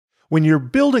When you're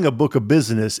building a book of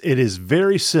business, it is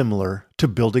very similar to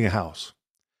building a house.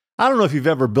 I don't know if you've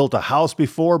ever built a house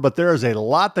before, but there is a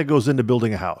lot that goes into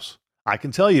building a house. I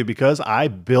can tell you because I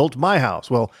built my house.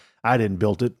 Well, I didn't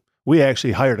build it. We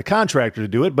actually hired a contractor to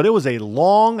do it, but it was a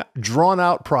long,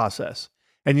 drawn-out process.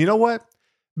 And you know what?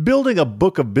 Building a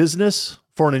book of business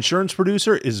for an insurance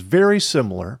producer is very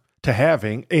similar to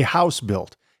having a house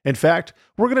built. In fact,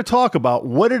 we're going to talk about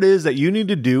what it is that you need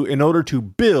to do in order to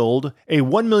build a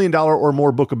 $1 million or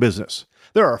more book of business.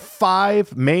 There are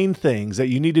 5 main things that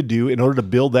you need to do in order to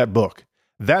build that book.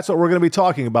 That's what we're going to be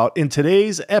talking about in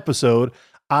today's episode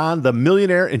on the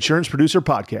Millionaire Insurance Producer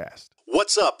Podcast.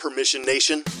 What's up, Permission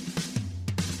Nation?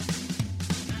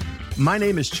 My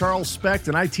name is Charles Specht,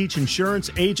 and I teach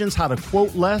insurance agents how to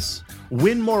quote less,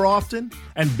 win more often,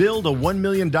 and build a $1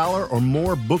 million or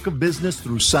more book of business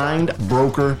through signed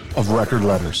broker of record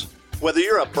letters. Whether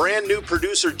you're a brand new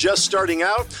producer just starting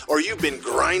out or you've been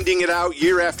grinding it out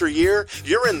year after year,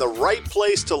 you're in the right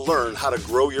place to learn how to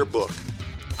grow your book.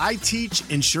 I teach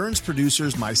insurance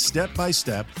producers my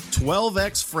step-by-step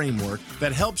 12X framework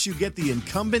that helps you get the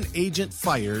incumbent agent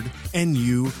fired and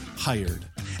you hired.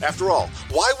 After all,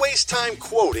 why waste time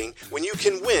quoting when you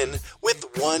can win with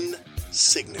one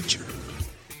signature?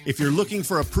 If you're looking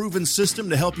for a proven system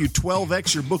to help you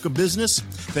 12X your book of business,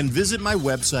 then visit my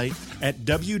website at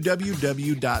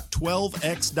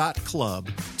www.12x.club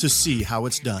to see how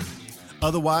it's done.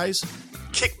 Otherwise,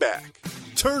 Kick back,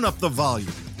 turn up the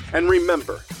volume. and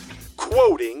remember,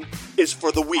 quoting is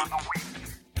for the weak.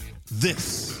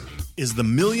 This is the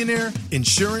Millionaire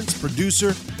Insurance Producer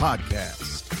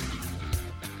Podcast.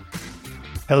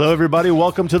 Hello, everybody.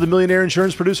 Welcome to the Millionaire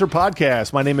Insurance Producer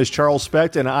Podcast. My name is Charles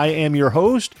Specht, and I am your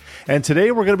host. And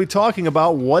today we're going to be talking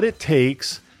about what it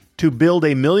takes to build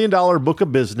a $1 million book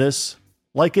of business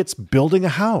like it's building a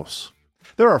house.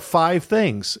 There are 5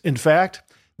 things. In fact,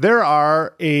 there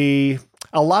are a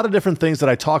lot of different things that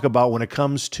I talk about when it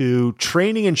comes to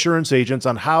training insurance agents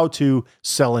on how to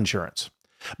sell insurance.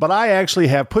 But I actually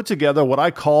have put together what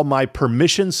I call my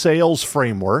permission sales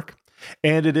framework.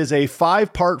 And it is a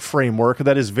 5-part framework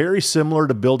that is very similar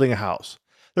to building a house.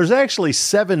 There's actually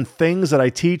 7 things that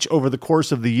I teach over the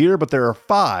course of the year, but there are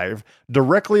 5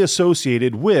 directly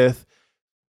associated with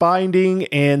finding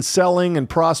and selling and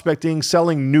prospecting,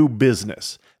 selling new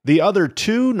business. The other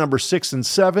 2, number 6 and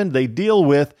 7, they deal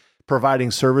with providing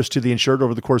service to the insured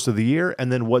over the course of the year,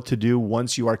 and then what to do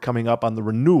once you are coming up on the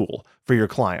renewal for your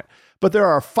client. But there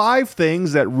are 5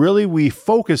 things that really we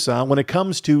focus on when it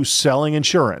comes to selling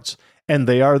insurance. And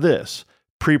they are this: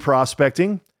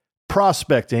 pre-prospecting,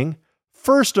 prospecting,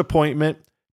 first appointment,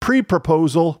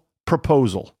 pre-proposal,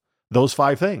 proposal. Those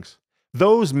 5 things.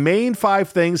 Those main 5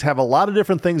 things have a lot of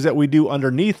different things that we do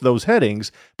underneath those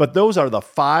headings, but those are the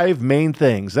 5 main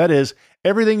things. That is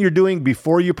everything you're doing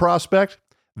before you prospect,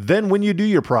 then when you do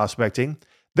your prospecting,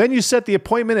 then you set the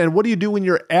appointment, and what do you do when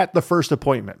you're at the first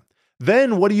appointment?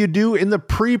 Then what do you do in the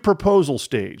pre-proposal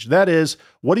stage? That is,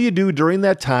 what do you do during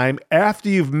that time after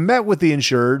you've met with the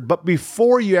insured, but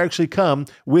before you actually come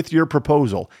with your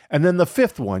proposal? And then the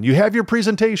 5th one, you have your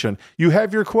presentation, you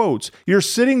have your quotes, you're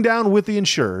sitting down with the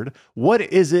insured. What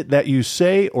is it that you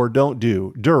say or don't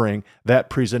do during that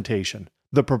presentation,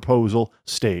 the proposal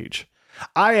stage?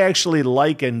 I actually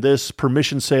liken this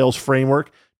permission sales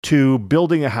framework to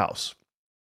building a house.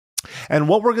 And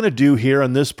what we're going to do here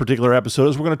on this particular episode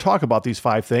is we're going to talk about these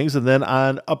 5 things. And then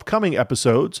on upcoming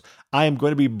episodes, I am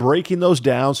going to be breaking those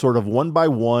down sort of one by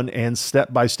one and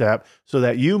step by step so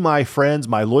that you, my friends,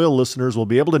 my loyal listeners, will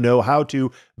be able to know how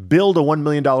to build a $1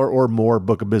 million or more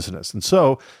book of business. And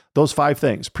so those 5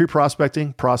 things: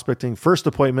 pre-prospecting, prospecting, first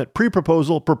appointment,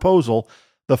 pre-proposal, proposal.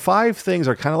 The 5 things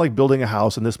are kind of like building a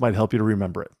house, and this might help you to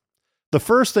remember it. The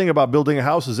first thing about building a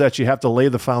house is that you have to lay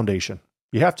the foundation.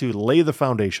 You have to lay the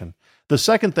foundation. The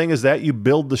second thing is that you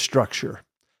build the structure.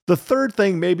 The third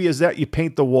thing maybe is that you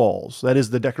paint the walls. That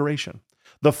is the decoration.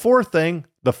 The 4th thing,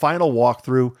 the final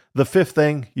walkthrough. The 5th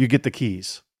thing, you get the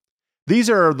keys. These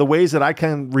are the ways that I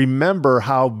can remember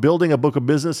how building a book of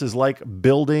business is like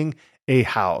building a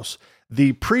house.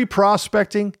 The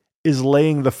pre-prospecting is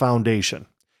laying the foundation.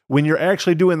 When you're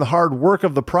actually doing the hard work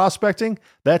of the prospecting,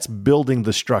 that's building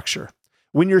the structure.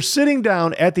 When you're sitting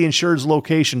down at the insured's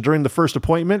location during the first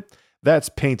appointment, that's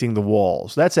painting the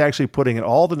walls. That's actually putting in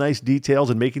all the nice details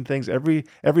and making things,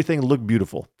 everything look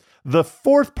beautiful. The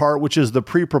 4th part, which is the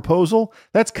pre-proposal,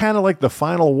 that's kind of like the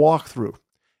final walkthrough.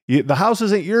 The house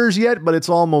isn't yours yet, but it's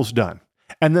almost done.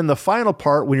 And then the final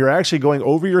part, when you're actually going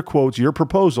over your quotes, your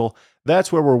proposal,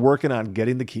 that's where we're working on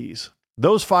getting the keys.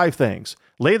 Those 5 things: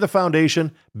 lay the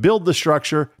foundation, build the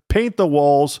structure, paint the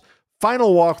walls,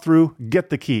 Final walkthrough, get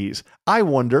the keys. I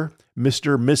wonder,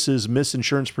 Mr., Mrs., Miss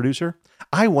Insurance Producer,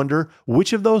 I wonder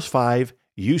which of those 5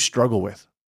 you struggle with.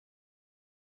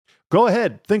 Go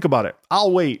ahead, think about it.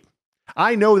 I'll wait.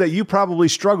 I know that you probably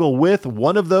struggle with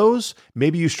one of those.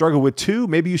 Maybe you struggle with 2,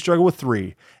 maybe you struggle with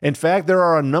 3. In fact, there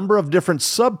are a number of different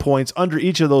subpoints under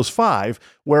each of those 5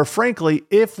 where, frankly,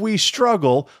 if we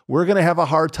struggle, we're going to have a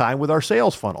hard time with our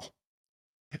sales funnel.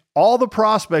 All the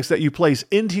prospects that you place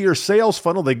into your sales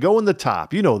funnel, they go in the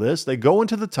top. You know this. They go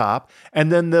into the top,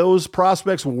 and then those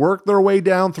prospects work their way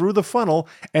down through the funnel,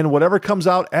 and whatever comes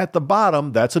out at the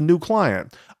bottom, that's a new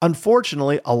client.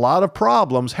 Unfortunately, a lot of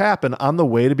problems happen on the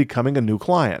way to becoming a new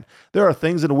client. There are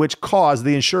things in which cause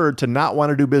the insured to not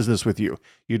want to do business with you.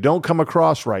 You don't come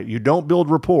across right. You don't build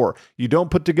rapport. You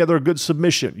don't put together a good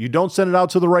submission. You don't send it out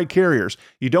to the right carriers.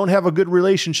 You don't have a good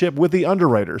relationship with the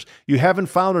underwriters. You haven't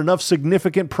found enough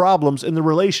significant problems in the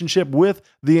relationship with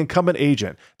the incumbent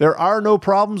agent. There are no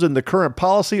problems in the current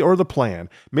policy or the plan.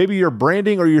 Maybe your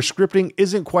branding or your scripting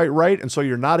isn't quite right, and so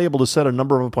you're not able to set a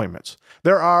number of appointments.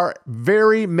 There are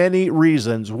very many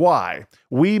reasons why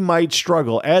we might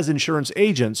struggle as insurance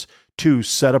agents to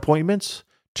set appointments,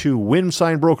 to win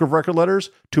signed broker of record letters,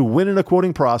 to win in a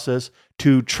quoting process,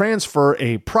 to transfer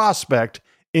a prospect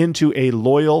into a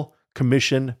loyal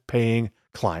commission-paying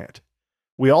client.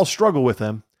 We all struggle with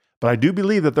them, but I do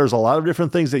believe that there's a lot of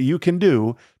different things that you can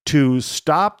do to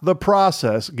stop the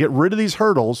process, get rid of these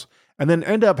hurdles, and then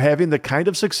end up having the kind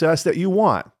of success that you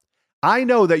want. I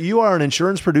know that you are an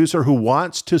insurance producer who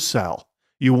wants to sell.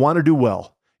 You want to do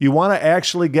well. You want to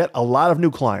actually get a lot of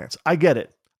new clients. I get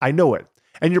it. I know it.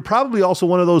 And you're probably also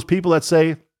one of those people that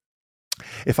say,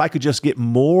 if I could just get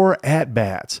more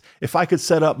at-bats, if I could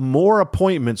set up more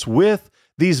appointments with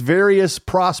these various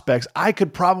prospects, I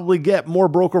could probably get more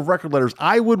broker of record letters.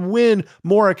 I would win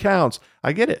more accounts.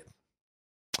 I get it.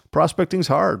 Prospecting's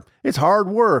hard. It's hard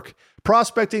work.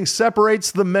 Prospecting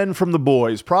separates the men from the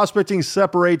boys. Prospecting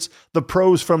separates the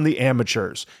pros from the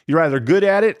amateurs. You're either good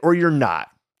at it or you're not.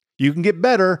 You can get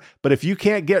better, but if you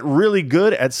can't get really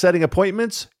good at setting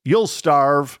appointments, you'll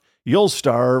starve, you'll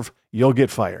get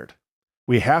fired.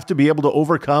 We have to be able to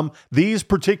overcome these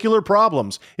particular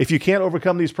problems. If you can't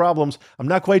overcome these problems, I'm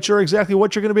not quite sure exactly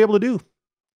what you're going to be able to do,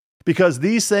 because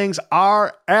these things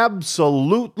are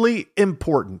absolutely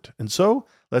important. And so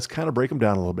let's kind of break them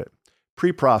down a little bit.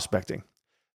 Pre-prospecting.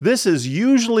 This is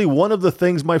usually one of the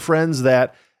things, my friends,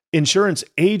 that insurance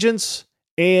agents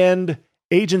and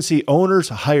agency owners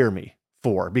hire me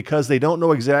for because they don't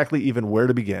know exactly even where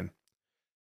to begin.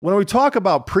 When we talk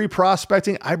about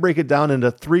pre-prospecting, I break it down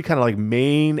into 3 kind of like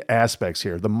main aspects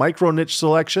here. The micro niche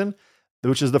selection,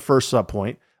 which is the first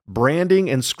subpoint, branding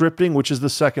and scripting, which is the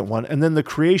second one, and then the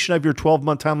creation of your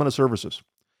 12-month timeline of services.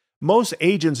 Most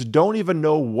agents don't even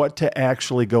know what to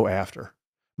actually go after.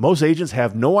 Most agents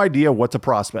have no idea what to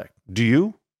prospect. Do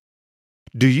you?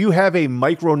 Do you have a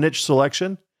micro niche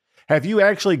selection? Have you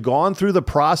actually gone through the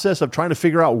process of trying to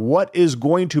figure out what is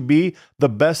going to be the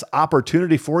best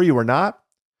opportunity for you or not?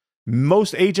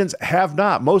 Most agents have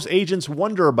not. Most agents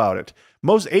wonder about it.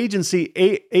 Most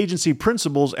agency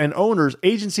principals and owners,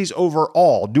 agencies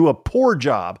overall, do a poor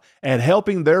job at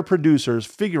helping their producers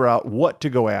figure out what to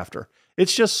go after.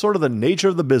 It's just sort of the nature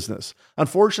of the business.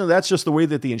 Unfortunately, that's just the way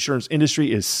that the insurance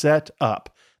industry is set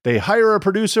up. They hire a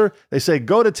producer. They say,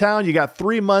 go to town. You got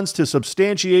 3 months to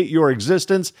substantiate your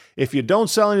existence. If you don't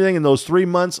sell anything in those 3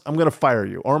 months, I'm going to fire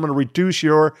you, or I'm going to reduce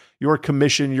your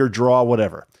commission, your draw,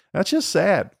 whatever. That's just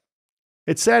sad.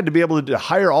 It's sad to be able to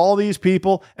hire all these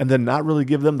people and then not really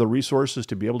give them the resources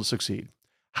to be able to succeed.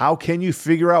 How can you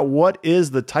figure out what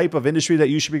is the type of industry that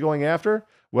you should be going after?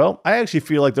 Well, I actually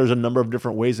feel like there's a number of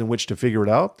different ways in which to figure it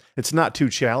out. It's not too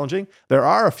challenging. There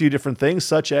are a few different things,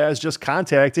 such as just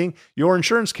contacting your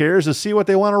insurance carriers to see what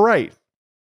they want to write.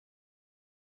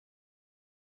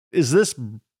 Is this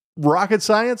rocket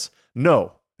science?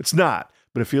 No, it's not.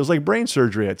 But it feels like brain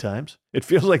surgery at times. It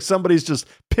feels like somebody's just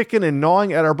picking and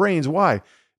gnawing at our brains. Why?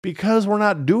 Because we're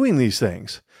not doing these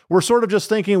things. We're sort of just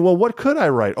thinking, well, what could I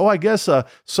write? Oh, I guess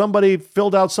somebody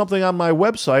filled out something on my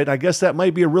website. I guess that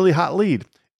might be a really hot lead.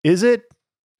 Is it?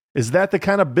 Is that the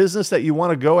kind of business that you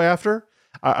want to go after?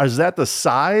 Is that the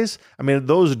size? I mean,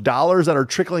 those dollars that are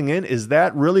trickling in, is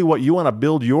that really what you want to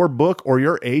build your book or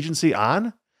your agency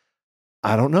on?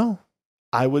 I don't know.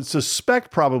 I would suspect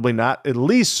probably not, at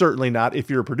least certainly not if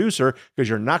you're a producer, because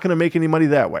you're not going to make any money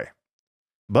that way.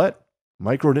 But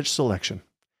micro niche selection.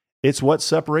 It's what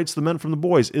separates the men from the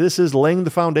boys. This is laying the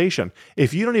foundation.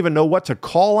 If you don't even know what to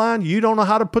call on, you don't know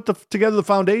how to put together the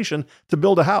foundation to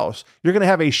build a house. You're going to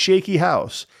have a shaky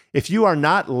house. If you are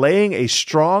not laying a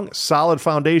strong, solid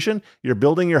foundation, you're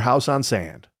building your house on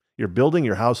sand. You're building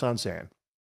your house on sand.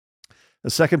 The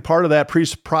second part of that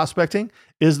prospecting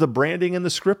is the branding and the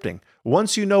scripting.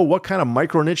 Once you know what kind of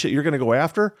micro niche that you're going to go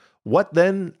after, what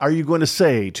then are you going to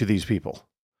say to these people?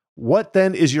 What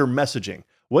then is your messaging?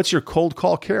 What's your cold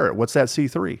call carrot? What's that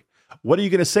C3? What are you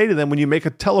going to say to them when you make a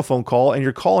telephone call and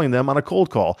you're calling them on a cold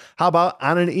call? How about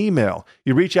on an email?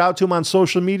 You reach out to them on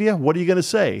social media. What are you going to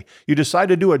say? You decide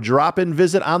to do a drop-in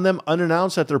visit on them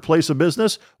unannounced at their place of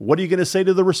business. What are you going to say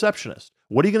to the receptionist?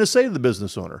 What are you going to say to the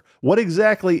business owner? What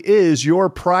exactly is your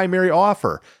primary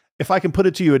offer? If I can put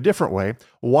it to you a different way,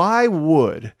 why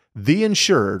would the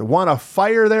insured want to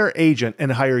fire their agent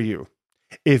and hire you?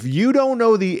 If you don't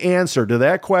know the answer to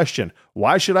that question,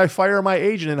 why should I fire my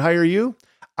agent and hire you?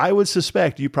 I would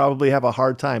suspect you probably have a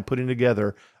hard time putting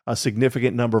together a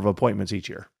significant number of appointments each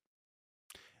year.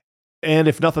 And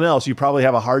if nothing else, you probably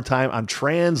have a hard time on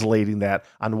translating that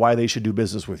on why they should do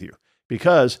business with you.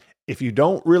 Because if you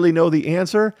don't really know the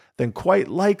answer, then quite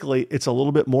likely it's a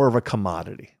little bit more of a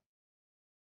commodity.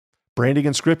 Branding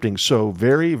and scripting, so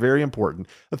very, very important.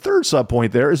 The third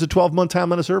subpoint there is a 12-month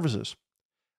timeline of services.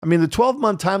 I mean, the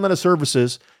 12-month timeline of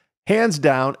services, hands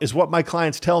down, is what my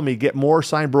clients tell me get more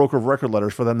signed broker of record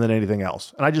letters for them than anything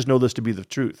else. And I just know this to be the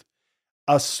truth.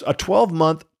 A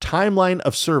 12-month timeline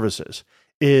of services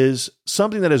is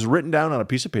something that is written down on a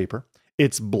piece of paper.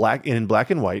 It's in black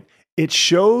and white. It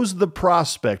shows the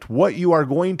prospect what you are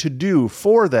going to do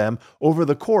for them over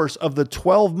the course of the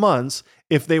 12 months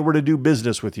if they were to do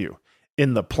business with you.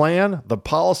 In the plan, the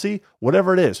policy,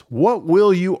 whatever it is, what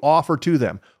will you offer to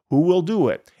them? Who will do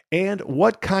it? And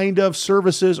what kind of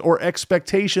services or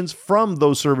expectations from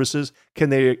those services can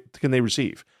they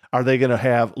receive? Are they going to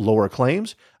have lower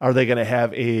claims? Are they going to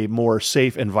have a more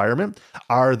safe environment?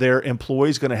 Are their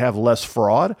employees going to have less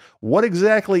fraud? What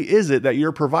exactly is it that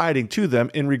you're providing to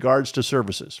them in regards to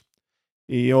services?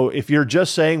 You know, if you're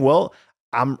just saying, well,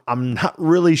 I'm not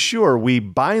really sure. We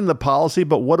bind the policy,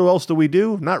 but what else do we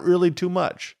do? Not really too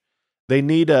much. They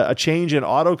need a change in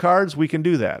auto cards. We can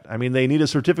do that. I mean, they need a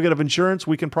certificate of insurance.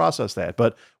 We can process that,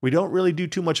 but we don't really do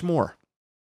too much more.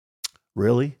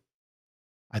 Really?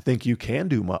 I think you can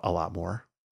do a lot more.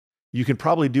 You can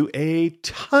probably do a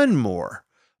ton more,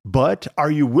 but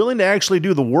are you willing to actually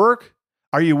do the work?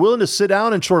 Are you willing to sit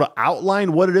down and sort of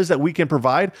outline what it is that we can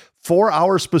provide for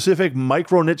our specific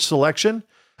micro niche selection?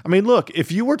 I mean, look,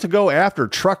 if you were to go after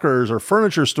truckers or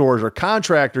furniture stores or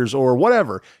contractors or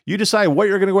whatever, you decide what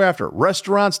you're going to go after,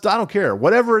 restaurants, I don't care,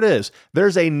 whatever it is,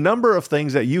 there's a number of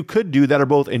things that you could do that are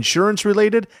both insurance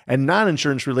related and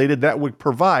non-insurance related that would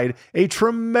provide a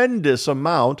tremendous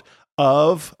amount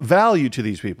of value to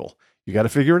these people. You got to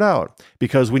figure it out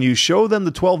because when you show them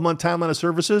the 12-month timeline of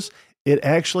services, it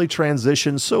actually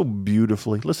transitions so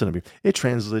beautifully. Listen to me. It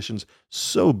transitions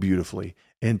so beautifully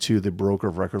into the broker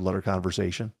of record letter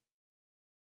conversation.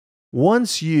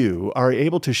 Once you are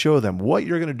able to show them what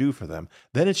you're going to do for them,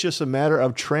 then it's just a matter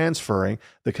of transferring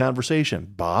the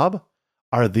conversation. Bob,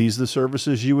 are these the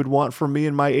services you would want from me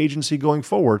and my agency going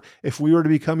forward if we were to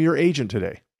become your agent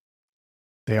today?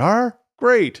 They are?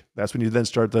 Great. That's when you then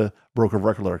start the broker of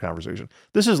record letter conversation.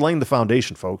 This is laying the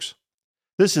foundation, folks.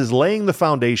 This is laying the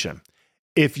foundation.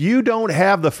 If you don't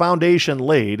have the foundation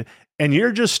laid and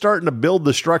you're just starting to build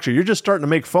the structure, you're just starting to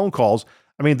make phone calls,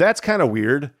 I mean, that's kind of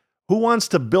weird. Who wants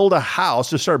to build a house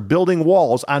to start building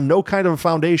walls on no kind of a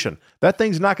foundation? That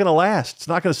thing's not going to last. It's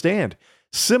not going to stand.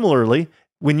 Similarly,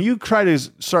 when you try to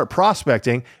start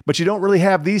prospecting, but you don't really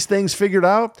have these things figured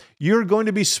out, you're going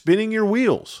to be spinning your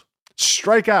wheels.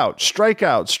 Strike out, strike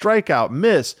out, strike out,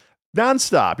 miss,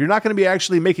 nonstop. You're not going to be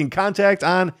actually making contact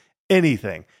on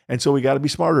anything. And so we got to be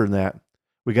smarter than that.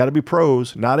 We got to be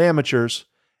pros, not amateurs.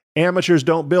 Amateurs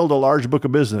don't build a large book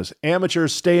of business.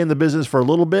 Amateurs stay in the business for a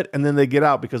little bit and then they get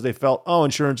out because they felt, oh,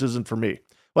 insurance isn't for me.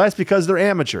 Well, that's because they're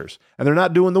amateurs and they're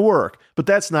not doing the work. But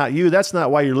that's not you. That's not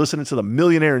why you're listening to the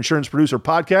Millionaire Insurance Producer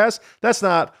podcast. That's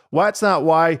not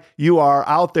why you are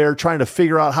out there trying to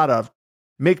figure out how to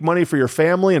make money for your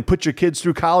family and put your kids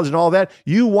through college and all that.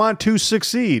 You want to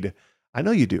succeed. I know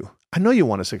you do. I know you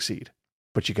want to succeed,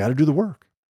 but you got to do the work.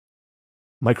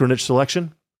 Micro niche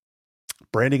selection,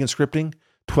 branding and scripting,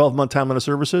 12-month timeline of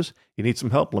services. You need some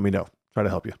help? Let me know. Try to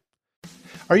help you.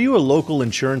 Are you a local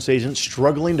insurance agent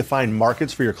struggling to find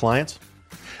markets for your clients?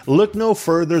 Look no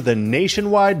further than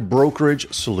Nationwide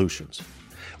Brokerage Solutions.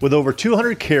 With over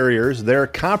 200 carriers, their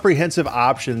comprehensive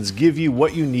options give you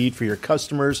what you need for your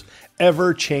customers'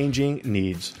 ever-changing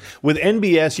needs. With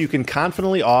NBS, you can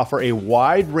confidently offer a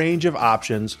wide range of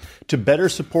options to better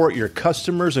support your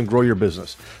customers and grow your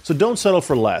business. So don't settle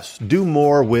for less. Do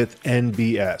more with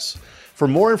NBS. For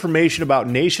more information about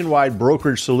Nationwide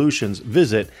Brokerage Solutions,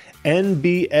 visit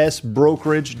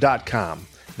nbsbrokerage.com.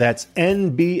 That's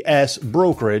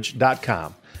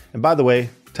nbsbrokerage.com. And by the way,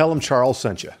 tell them Charles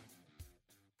sent you.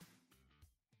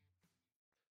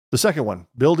 The second one,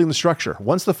 building the structure.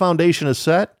 Once the foundation is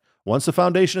set,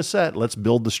 let's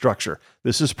build the structure.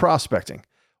 This is prospecting.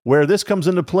 Where this comes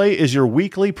into play is your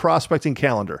weekly prospecting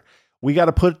calendar. We got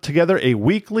to put together a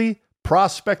weekly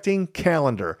prospecting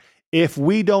calendar. If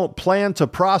we don't plan to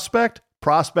prospect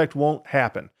won't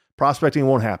happen. Prospecting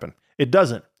won't happen. It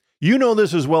doesn't. You know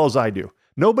this as well as I do.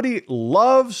 Nobody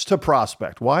loves to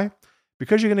prospect. Why?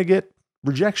 Because you're going to get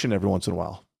rejection every once in a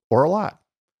while, or a lot.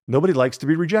 Nobody likes to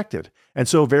be rejected. And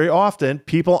so very often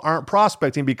people aren't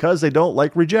prospecting because they don't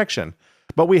like rejection.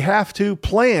 But we have to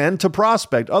plan to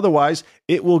prospect. Otherwise,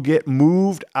 it will get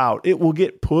moved out. It will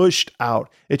get pushed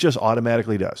out. It just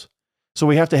automatically does. So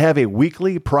we have to have a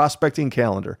weekly prospecting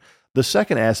calendar. The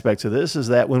second aspect to this is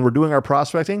that when we're doing our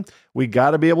prospecting, we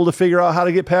got to be able to figure out how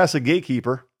to get past a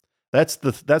gatekeeper. That's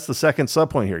the second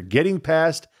subpoint here, getting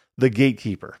past the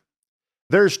gatekeeper.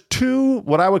 There's two,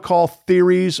 what I would call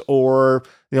theories or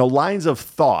lines of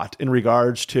thought in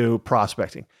regards to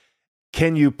prospecting.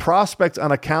 Can you prospect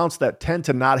on accounts that tend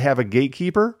to not have a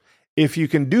gatekeeper? If you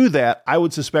can do that, I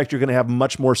would suspect you're going to have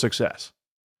much more success.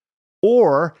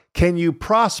 Or can you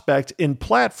prospect in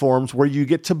platforms where you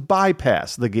get to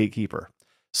bypass the gatekeeper?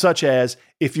 Such as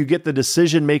if you get the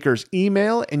decision maker's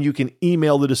email and you can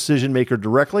email the decision maker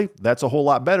directly, that's a whole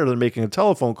lot better than making a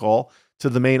telephone call to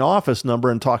the main office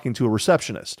number and talking to a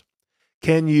receptionist.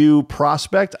 Can you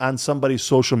prospect on somebody's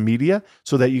social media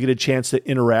so that you get a chance to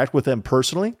interact with them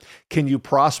personally? Can you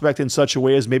prospect in such a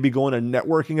way as maybe go into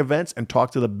networking events and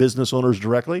talk to the business owners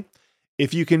directly?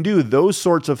 If you can do those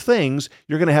sorts of things,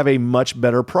 you're going to have a much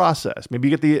better process. Maybe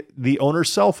you get the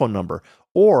owner's cell phone number.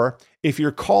 Or if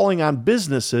you're calling on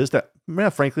businesses that,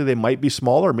 frankly, they might be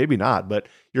smaller, maybe not, but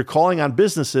you're calling on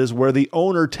businesses where the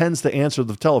owner tends to answer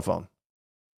the telephone,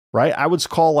 right? I would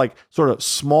call like sort of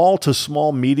small to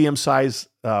small, medium-sized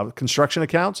construction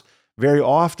accounts. Very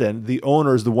often, the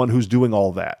owner is the one who's doing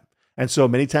all that. And so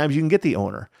many times you can get the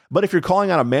owner. But if you're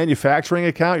calling on a manufacturing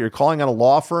account, you're calling on a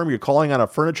law firm, you're calling on a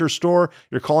furniture store,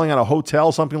 you're calling on a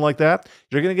hotel, something like that,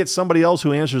 you're going to get somebody else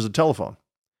who answers the telephone.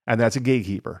 And that's a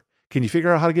gatekeeper. Can you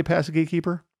figure out how to get past a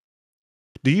gatekeeper?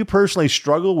 Do you personally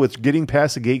struggle with getting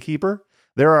past a gatekeeper?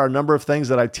 There are a number of things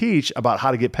that I teach about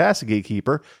how to get past a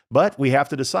gatekeeper, but we have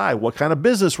to decide what kind of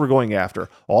business we're going after,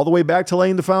 all the way back to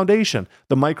laying the foundation,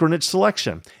 the micro niche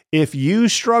selection. If you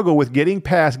struggle with getting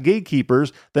past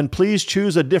gatekeepers, then please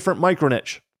choose a different micro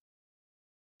niche.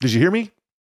 Did you hear me?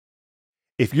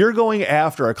 If you're going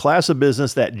after a class of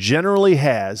business that generally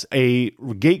has a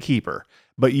gatekeeper,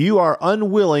 but you are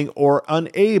unwilling or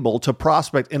unable to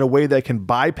prospect in a way that can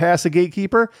bypass a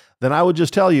gatekeeper, then I would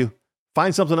just tell you,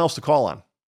 find something else to call on.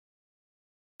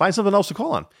 Find something else to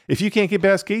call on. If you can't get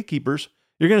past gatekeepers,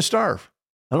 you're going to starve.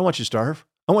 I don't want you to starve.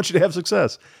 I want you to have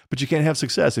success. But you can't have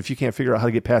success if you can't figure out how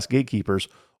to get past gatekeepers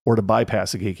or to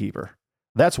bypass a gatekeeper.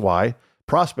 That's why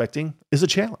prospecting is a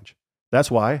challenge. That's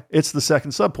why it's the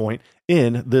second subpoint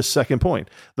in this second point.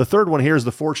 The third one here is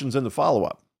the fortunes in the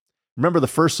follow-up. Remember, the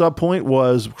first subpoint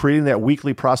was creating that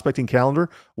weekly prospecting calendar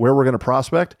where we're going to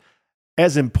prospect.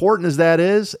 As important as that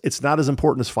is, it's not as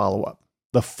important as follow-up.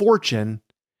 The fortune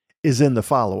is in the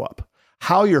follow-up.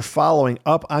 How you're following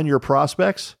up on your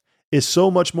prospects is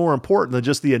so much more important than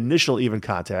just the initial even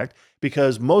contact,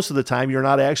 because most of the time you're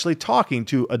not actually talking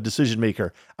to a decision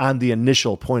maker on the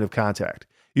initial point of contact.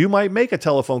 You might make a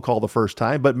telephone call the first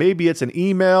time, but maybe it's an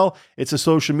email, it's a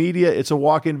social media, it's a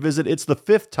walk-in visit. It's the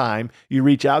fifth time you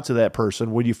reach out to that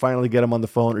person when you finally get them on the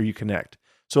phone or you connect.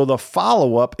 So the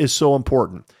follow-up is so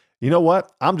important. You know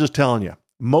what? I'm just telling you,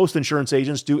 most insurance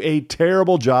agents do a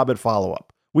terrible job at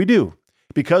follow-up. We do.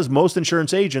 Because most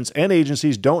insurance agents and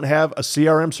agencies don't have a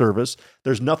CRM service.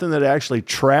 There's nothing that actually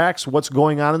tracks what's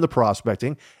going on in the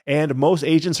prospecting. And most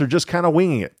agents are just kind of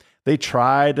winging it. They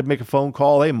try to make a phone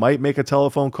call. They might make a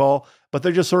telephone call, but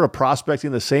they're just sort of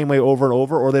prospecting the same way over and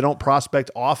over, or they don't prospect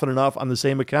often enough on the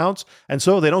same accounts. And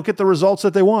so they don't get the results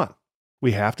that they want.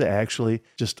 We have to actually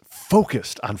just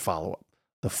focus on follow-up.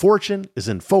 The fortune is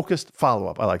in focused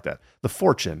follow-up. I like that. The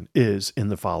fortune is in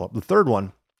the follow-up. The third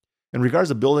one, in regards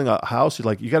to building a house,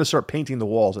 you got to start painting the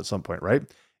walls at some point, right?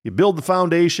 You build the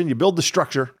foundation, you build the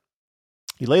structure,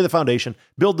 you lay the foundation,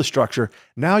 build the structure.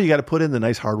 Now you got to put in the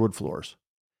nice hardwood floors.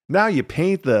 Now you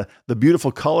paint the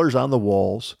beautiful colors on the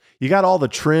walls. You got all the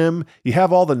trim. You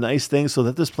have all the nice things so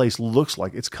that this place looks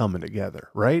like it's coming together,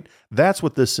 right? That's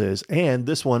what this is. And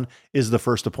this one is the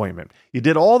first appointment. You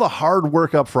did all the hard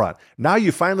work up front. Now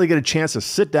you finally get a chance to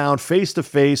sit down face to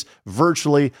face,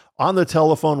 virtually, on the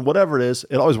telephone, whatever it is.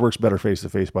 It always works better face to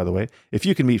face, by the way. If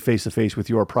you can meet face to face with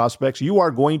your prospects, you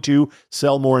are going to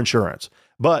sell more insurance.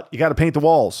 But you got to paint the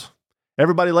walls.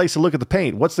 Everybody likes to look at the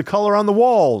paint. What's the color on the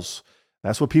walls?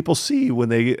 That's what people see when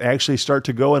they actually start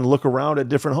to go and look around at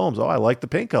different homes. Oh, I like the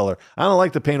paint color. I don't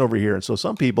like the paint over here. And so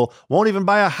some people won't even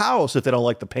buy a house if they don't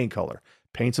like the paint color.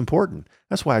 Paint's important.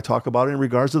 That's why I talk about it in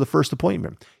regards to the first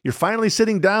appointment. You're finally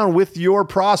sitting down with your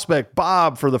prospect,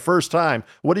 Bob, for the first time.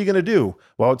 What are you going to do?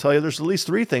 Well, I'll tell you there's at least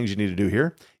 3 things you need to do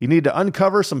here. You need to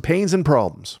uncover some pains and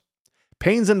problems.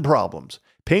 Pains and problems.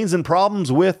 Pains and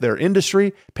problems with their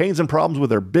industry, pains and problems with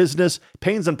their business,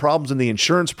 pains and problems in the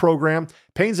insurance program,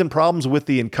 pains and problems with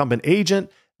the incumbent agent,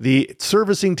 the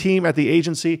servicing team at the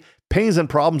agency, pains and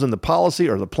problems in the policy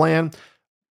or the plan,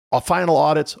 final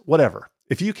audits, whatever.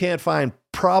 If you can't find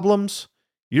problems,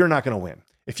 you're not going to win.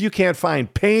 If you can't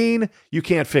find pain, you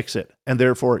can't fix it, and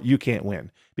therefore you can't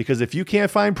win. Because if you can't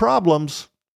find problems,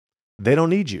 they don't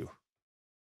need you.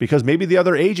 Because maybe the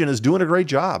other agent is doing a great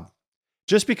job.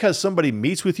 Just because somebody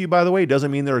meets with you, by the way,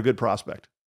 doesn't mean they're a good prospect.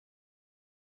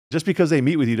 Just because they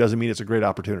meet with you doesn't mean it's a great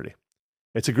opportunity.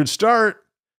 It's a good start,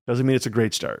 doesn't mean it's a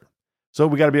great start. So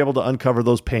we got to be able to uncover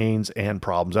those pains and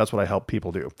problems. That's what I help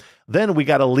people do. Then we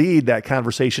got to lead that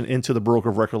conversation into the broker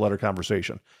of record letter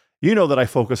conversation. You know that I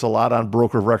focus a lot on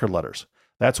broker of record letters.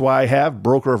 That's why I have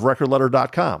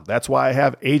brokerofrecordletter.com. That's why I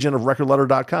have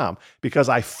agentofrecordletter.com, because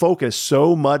I focus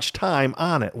so much time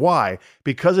on it. Why?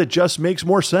 Because it just makes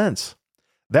more sense.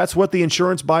 That's what the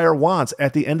insurance buyer wants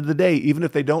at the end of the day, even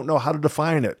if they don't know how to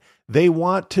define it. They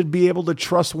want to be able to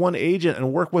trust one agent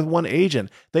and work with one agent.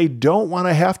 They don't want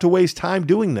to have to waste time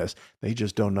doing this. They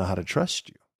just don't know how to trust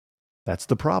you. That's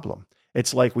the problem.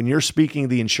 It's like when you're speaking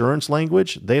the insurance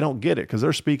language, they don't get it because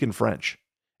they're speaking French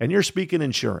and you're speaking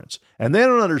insurance and they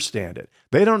don't understand it.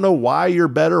 They don't know why you're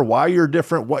better, why you're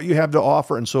different, what you have to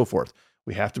offer, and so forth.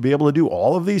 We have to be able to do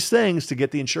all of these things to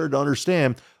get the insured to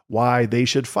understand why they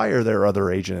should fire their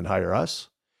other agent and hire us.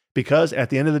 Because at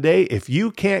the end of the day, if you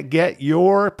can't get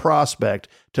your prospect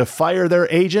to fire their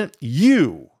agent,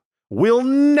 you will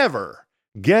never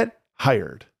get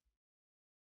hired.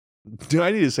 Do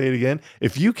I need to say it again?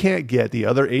 If you can't get the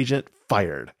other agent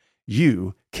fired,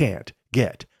 you can't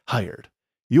get hired.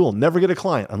 You will never get a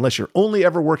client unless you're only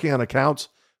ever working on accounts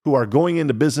who are going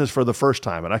into business for the first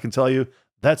time. And I can tell you,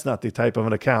 that's not the type of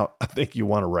an account I think you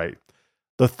want to write.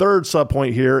 The third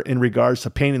subpoint here in regards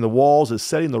to painting the walls is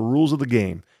setting the rules of the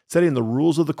game, setting the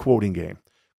rules of the quoting game.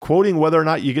 Quoting whether or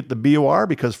not you get the BOR,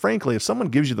 because frankly, if someone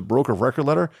gives you the broker of record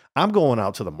letter, I'm going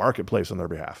out to the marketplace on their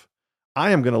behalf.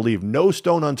 I am going to leave no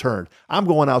stone unturned. I'm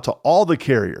going out to all the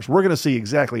carriers. We're going to see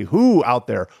exactly who out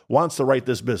there wants to write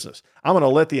this business. I'm going to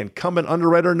let the incumbent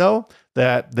underwriter know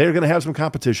that they're going to have some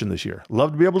competition this year.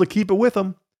 Love to be able to keep it with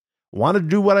them. Want to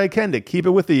do what I can to keep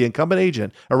it with the incumbent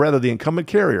agent, or rather the incumbent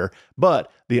carrier,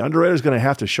 but the underwriter is going to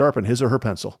have to sharpen his or her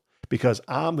pencil because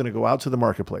I'm going to go out to the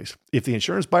marketplace. If the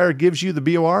insurance buyer gives you the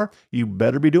BOR, you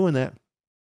better be doing that.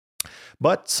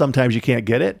 But sometimes you can't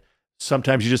get it.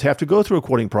 Sometimes you just have to go through a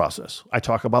quoting process. I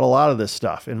talk about a lot of this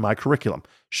stuff in my curriculum.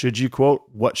 Should you quote?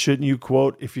 What shouldn't you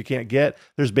quote if you can't get?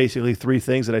 There's basically 3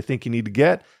 things that I think you need to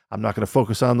get. I'm not going to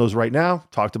focus on those right now.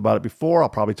 Talked about it before. I'll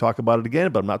probably talk about it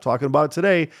again, but I'm not talking about it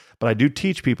today. But I do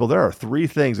teach people there are 3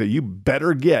 things that you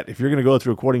better get if you're going to go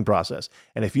through a quoting process.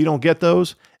 And if you don't get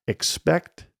those,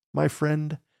 expect, my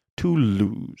friend, to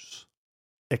lose.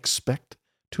 Expect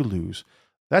to lose.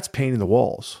 That's painting the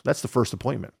walls. That's the first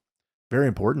appointment. Very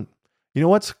important. You know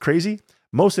what's crazy?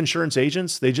 Most insurance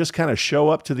agents, they just kind of show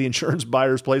up to the insurance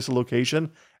buyer's place of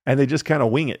location and they just kind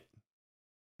of wing it.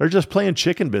 They're just playing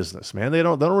chicken business, man. They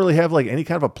don't really have like any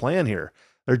kind of a plan here.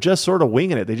 They're just sort of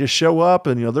winging it. They just show up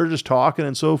and, they're just talking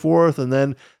and so forth. And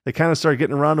then they kind of start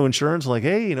getting around to insurance like,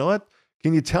 hey, you know what?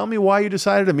 Can you tell me why you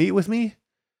decided to meet with me?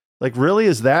 Like, really,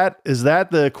 is that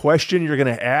the question you're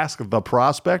going to ask the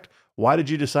prospect? Why did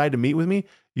you decide to meet with me?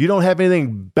 You don't have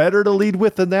anything better to lead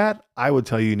with than that? I would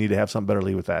tell you need to have something better to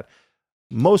lead with that.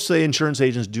 Most of the insurance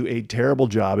agents do a terrible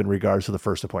job in regards to the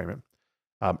first appointment.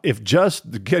 If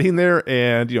just getting there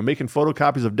and making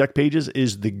photocopies of deck pages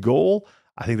is the goal,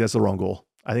 I think that's the wrong goal.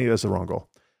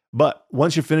 But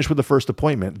once you finish with the first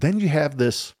appointment, then you have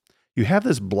this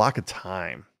block of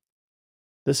time.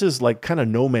 This is like kind of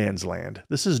no man's land.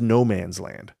 This is no man's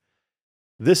land.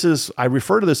 I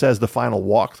refer to this as the final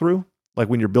walkthrough. Like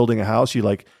when you're building a house,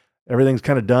 everything's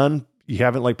kind of done. you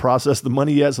haven't like processed the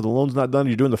money yet, so the loan's not done.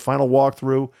 You're doing the final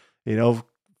walkthrough,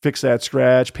 fix that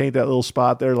scratch, paint that little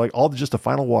spot there, like all just a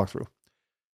final walkthrough.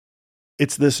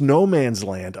 It's this no man's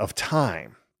land of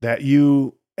time that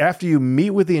after you meet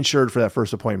with the insured for that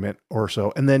first appointment or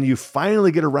so, and then you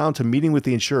finally get around to meeting with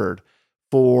the insured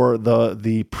for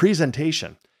the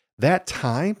presentation, that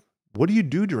time, what do you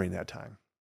do during that time?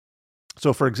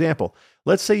 So for example,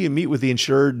 let's say you meet with the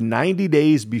insured 90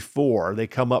 days before they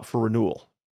come up for renewal.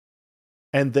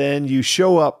 And then you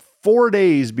show up 4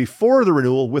 days before the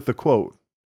renewal with the quote.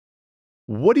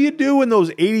 What do you do in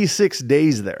those 86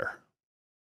 days there?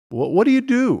 What do you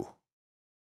do?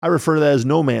 I refer to that as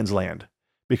no man's land,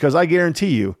 because I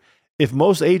guarantee you, if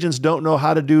most agents don't know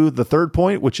how to do the third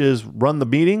point, which is run the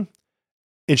meeting,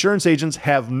 insurance agents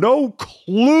have no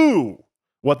clue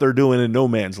what they're doing in no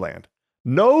man's land.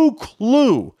 No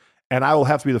clue. And I will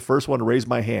have to be the first one to raise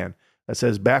my hand that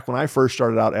says, back when I first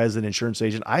started out as an insurance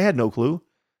agent, I had no clue.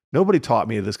 Nobody taught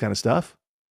me this kind of stuff.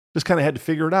 Just kind of had to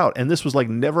figure it out. And this was like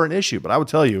never an issue. But I would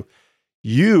tell you,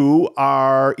 you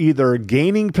are either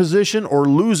gaining position or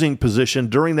losing position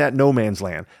during that no man's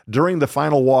land, during the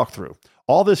final walkthrough.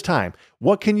 All this time,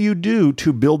 what can you do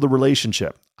to build the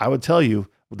relationship? I would tell you,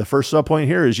 the first subpoint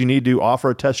here is you need to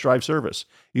offer a test drive service.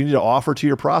 You need to offer to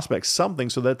your prospects something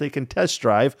so that they can test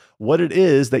drive what it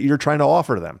is that you're trying to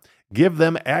offer to them. Give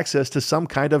them access to some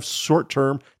kind of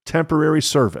short-term temporary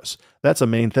service. That's a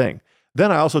main thing. Then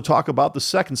I also talk about the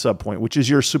second subpoint, which is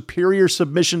your superior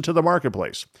submission to the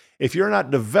marketplace. If you're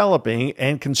not developing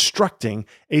and constructing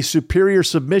a superior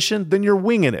submission, then you're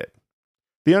winging it.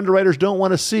 The underwriters don't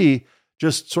want to see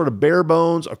just sort of bare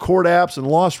bones, accord apps, and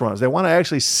loss runs. They want to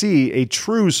actually see a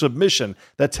true submission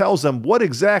that tells them what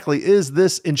exactly is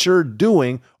this insured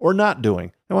doing or not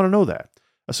doing. They want to know that.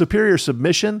 A superior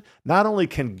submission not only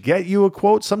can get you a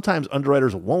quote, sometimes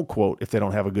underwriters won't quote if they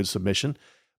don't have a good submission,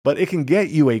 but it can get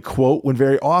you a quote when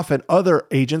very often other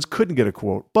agents couldn't get a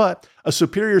quote. But a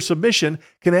superior submission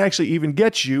can actually even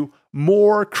get you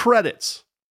more credits.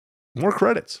 More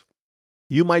credits.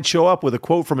 You might show up with a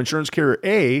quote from insurance carrier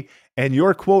A, and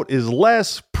your quote is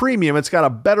less premium. It's got a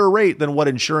better rate than what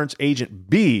insurance agent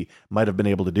B might have been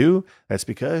able to do. That's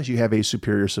because you have a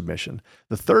superior submission.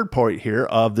 The third point here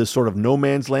of this sort of no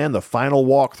man's land, the final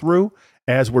walkthrough,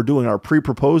 as we're doing our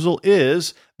pre-proposal,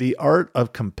 is the art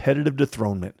of competitive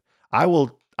dethronement.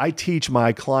 I teach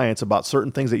my clients about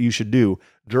certain things that you should do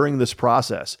during this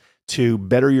process to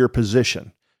better your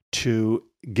position, to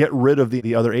get rid of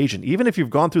the other agent. Even if you've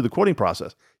gone through the quoting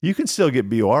process, you can still get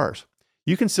BORs.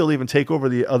 You can still even take over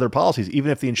the other policies, even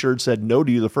if the insured said no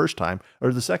to you the first time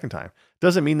or the second time.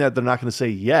 Doesn't mean that they're not going to say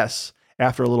yes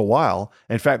after a little while.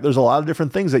 In fact, there's a lot of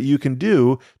different things that you can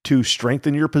do to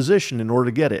strengthen your position in order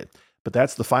to get it. But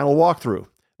that's the final walkthrough.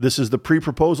 This is the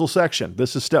pre-proposal section.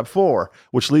 This is step 4,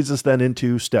 which leads us then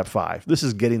into step 5. This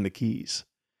is getting the keys.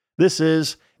 This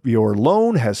is your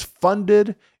loan has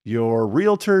funded, your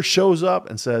realtor shows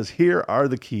up and says, here are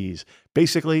the keys.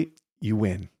 Basically, you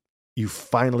win. You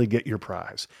finally get your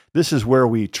prize. This is where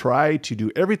we try to do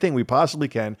everything we possibly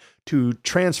can to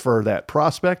transfer that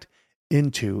prospect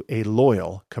into a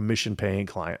loyal commission-paying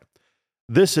client.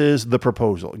 This is the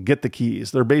proposal. Get the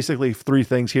keys. There are basically 3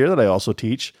 things here that I also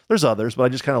teach. There's others, but I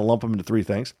just kind of lump them into 3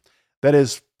 things. That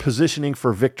is positioning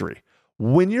for victory.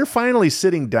 When you're finally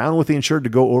sitting down with the insured to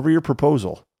go over your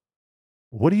proposal,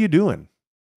 what are you doing?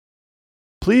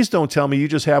 Please don't tell me you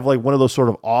just have like one of those sort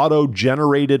of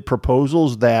auto-generated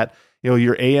proposals that,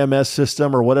 your AMS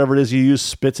system or whatever it is you use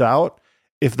spits out.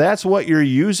 If that's what you're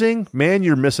using, man,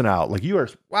 you're missing out. You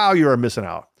are missing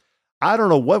out. I don't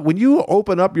know when you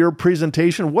open up your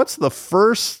presentation, what's the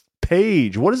first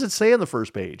page? What does it say on the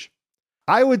first page?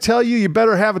 I would tell you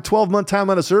better have a 12-month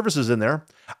timeline of services in there.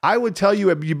 I would tell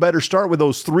you better start with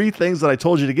those 3 things that I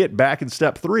told you to get back in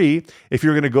step 3. If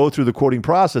you're going to go through the quoting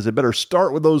process, it better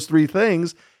start with those 3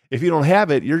 things. If you don't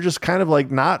have it, you're just kind of like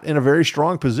not in a very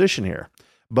strong position here.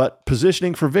 But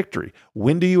positioning for victory.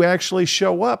 When do you actually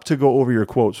show up to go over your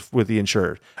quotes with the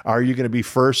insured? Are you going to be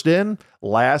first in,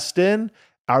 last in?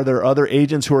 Are there other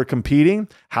agents who are competing?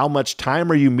 How much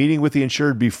time are you meeting with the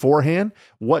insured beforehand?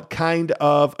 What kind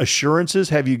of assurances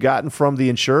have you gotten from the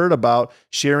insured about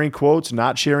sharing quotes,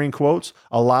 not sharing quotes,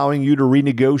 allowing you to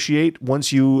renegotiate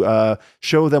once you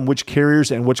show them which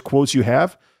carriers and which quotes you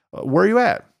have? Where are you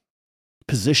at?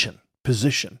 Position. The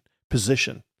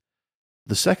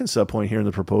second subpoint here in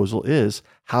the proposal is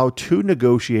how to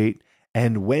negotiate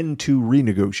and when to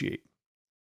renegotiate.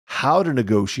 How to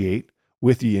negotiate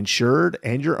with the insured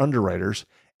and your underwriters,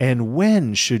 and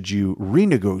when should you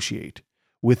renegotiate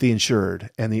with the insured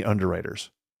and the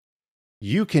underwriters.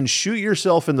 You can shoot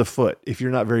yourself in the foot if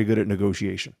you're not very good at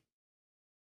negotiation.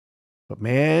 But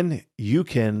man, you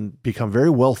can become very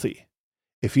wealthy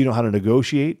if you know how to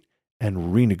negotiate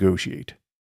and renegotiate.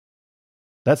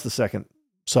 That's the second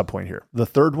subpoint here. The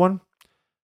third one,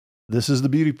 this is the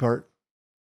beauty part.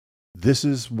 This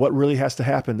is what really has to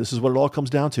happen. This is what it all comes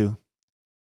down to.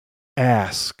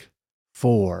 Ask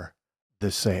for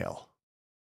the sale.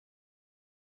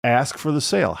 Ask for the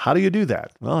sale. How do you do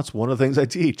that? Well, it's one of the things I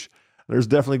teach. There's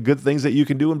definitely good things that you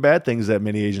can do and bad things that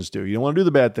many agents do. You don't want to do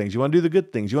the bad things. You want to do the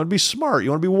good things. You want to be smart. You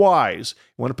want to be wise.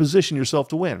 You want to position yourself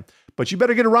to win. But you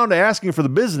better get around to asking for the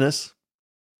business.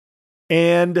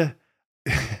 And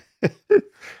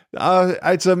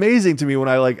it's amazing to me when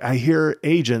I hear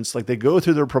agents, like they go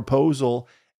through their proposal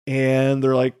and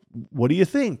they're like, what do you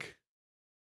think?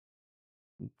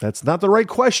 That's not the right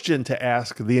question to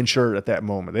ask the insured at that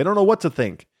moment. They don't know what to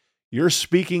think. You're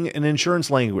speaking an insurance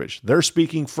language. They're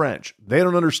speaking French. They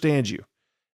don't understand you.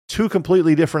 Two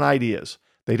completely different ideas.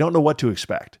 They don't know what to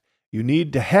expect. You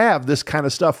need to have this kind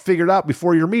of stuff figured out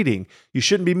before your meeting. You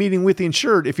shouldn't be meeting with the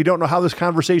insured if you don't know how this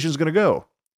conversation is going to go.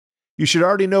 You should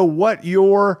already know what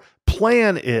your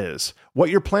plan is, what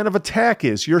your plan of attack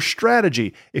is, your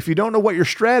strategy. If you don't know what your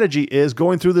strategy is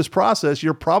going through this process,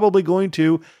 you're probably going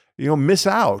to, miss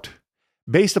out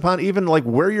based upon even like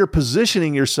where you're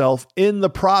positioning yourself in the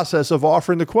process of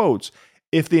offering the quotes.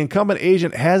 If the incumbent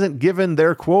agent hasn't given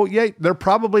their quote yet, they're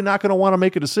probably not going to want to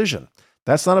make a decision.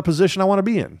 That's not a position I want to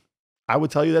be in. I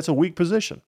would tell you that's a weak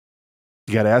position.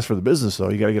 You got to ask for the business, though.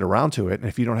 You got to get around to it. And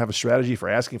if you don't have a strategy for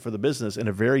asking for the business in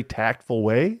a very tactful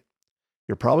way,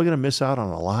 you're probably going to miss out on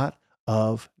a lot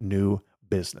of new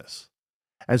business.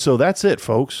 And so that's it,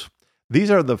 folks.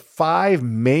 These are the 5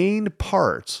 main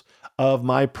parts of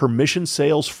my permission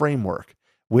sales framework,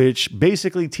 which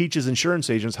basically teaches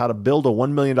insurance agents how to build a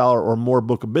 $1 million or more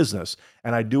book of business.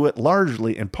 And I do it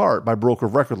largely in part by broker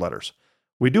of record letters.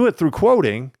 We do it through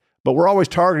quoting, but we're always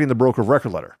targeting the broker of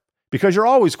record letter because you're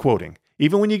always quoting.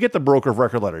 Even when you get the broker of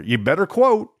record letter, you better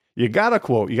quote. You got to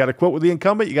quote. You got to quote with the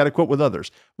incumbent. You got to quote with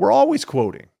others. We're always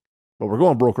quoting, but we're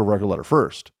going broker of record letter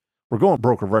first. We're going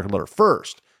broker of record letter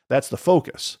first. That's the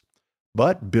focus.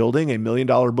 But building a $1 million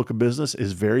book of business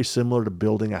is very similar to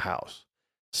building a house.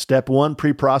 Step 1,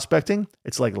 pre-prospecting,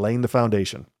 it's like laying the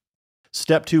foundation.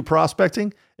 Step 2,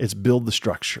 prospecting, it's build the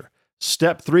structure.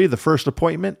 Step 3, the first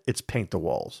appointment, it's paint the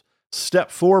walls.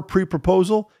 Step 4,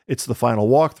 pre-proposal, it's the final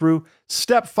walkthrough.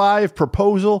 Step 5,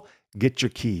 proposal, get your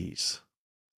keys.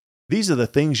 These are the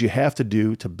things you have to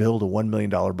do to build a $1 million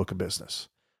book of business.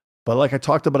 But like I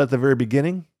talked about at the very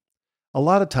beginning, a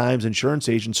lot of times insurance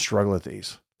agents struggle at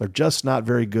these. They're just not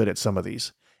very good at some of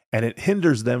these, and it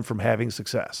hinders them from having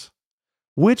success.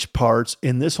 Which parts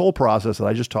in this whole process that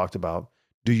I just talked about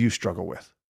do you struggle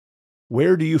with?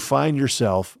 Where do you find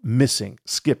yourself missing,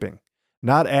 skipping,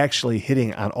 not actually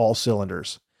hitting on all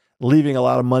cylinders, leaving a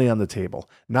lot of money on the table,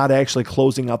 not actually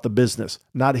closing out the business,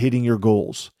 not hitting your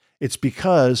goals? It's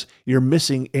because you're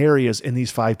missing areas in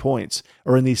these 5 points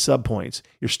or in these subpoints.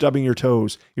 You're stubbing your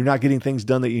toes. You're not getting things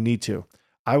done that you need to.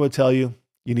 I would tell you,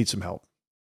 you need some help.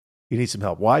 You need some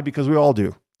help. Why? Because we all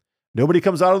do. Nobody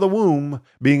comes out of the womb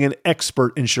being an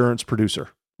expert insurance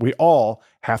producer. We all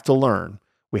have to learn.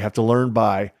 We have to learn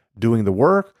by doing the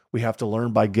work. We have to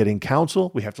learn by getting counsel.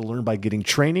 We have to learn by getting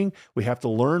training. We have to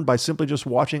learn by simply just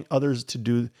watching others to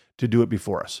do it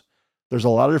before us. There's a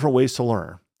lot of different ways to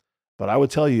learn. But I would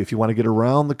tell you, if you want to get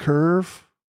around the curve,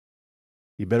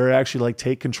 you better actually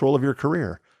take control of your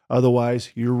career.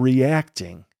 Otherwise, you're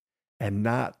reacting and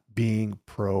not being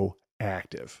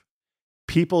proactive.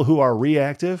 People who are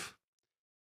reactive,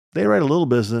 they write a little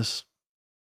business.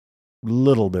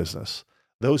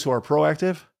 Those who are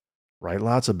proactive, write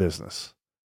lots of business,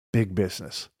 big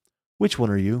business. Which one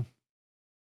are you?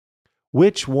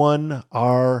 Which one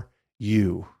are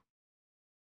you?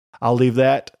 I'll leave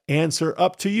that answer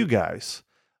up to you guys.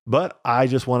 But I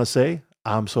just want to say,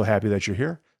 I'm so happy that you're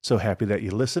here, so happy that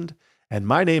you listened. And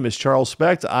my name is Charles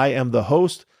Specht. I am the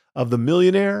host of the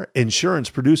Millionaire Insurance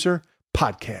Producer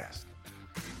Podcast.